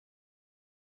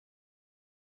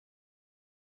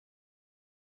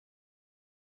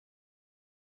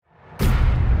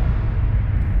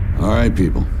All right,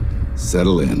 people.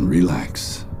 Settle in,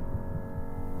 relax.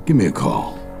 Give me a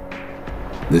call.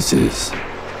 This is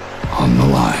On the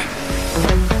Line.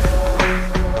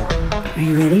 Are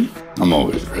you ready? I'm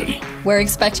always ready. We're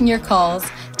expecting your calls.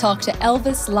 Talk to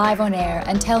Elvis live on air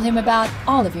and tell him about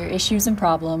all of your issues and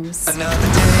problems.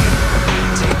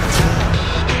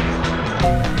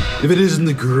 If it isn't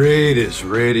the greatest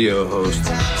radio host.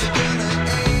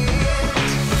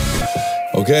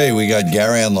 Okay, we got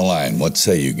Gary on the line. What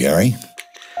say you, Gary?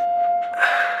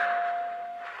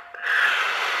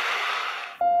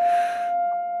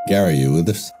 Gary, you with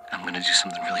us? I'm gonna do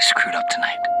something really screwed up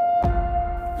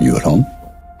tonight. You at home?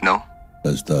 No?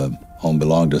 Does the home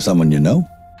belong to someone you know?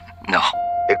 No.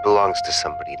 It belongs to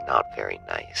somebody not very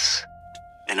nice.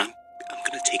 And I'm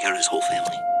gonna take out his whole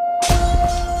family.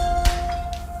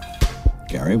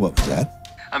 Gary, what was that?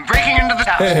 I'm breaking into the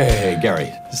house. Hey, Gary,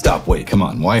 stop, wait, come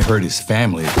on. Why hurt his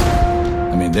family?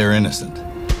 I mean, they're innocent.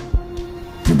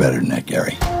 You're better than that,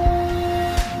 Gary.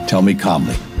 Tell me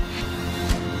calmly.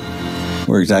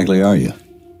 Where exactly are you?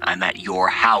 I'm at your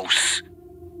house.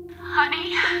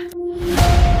 Honey?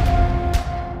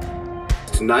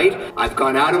 Tonight, I've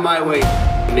gone out of my way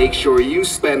to make sure you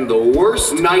spend the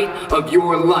worst night of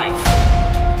your life.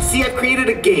 See, I've created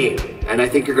a game, and I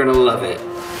think you're gonna love it.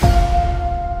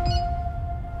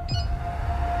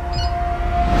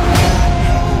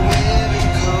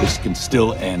 This can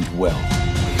still end well.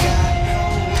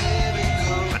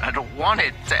 But I don't want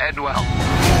it to end well.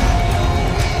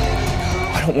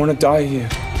 I don't want to die here.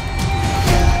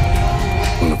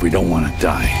 Well, if we don't want to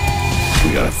die,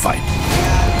 we gotta fight.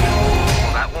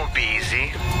 Well, that won't be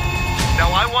easy.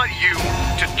 Now I want you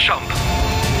to jump.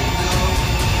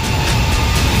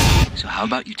 So how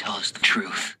about you tell us the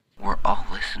truth? We're all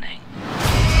listening.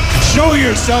 Show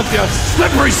yourself, you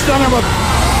slippery son of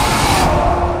a...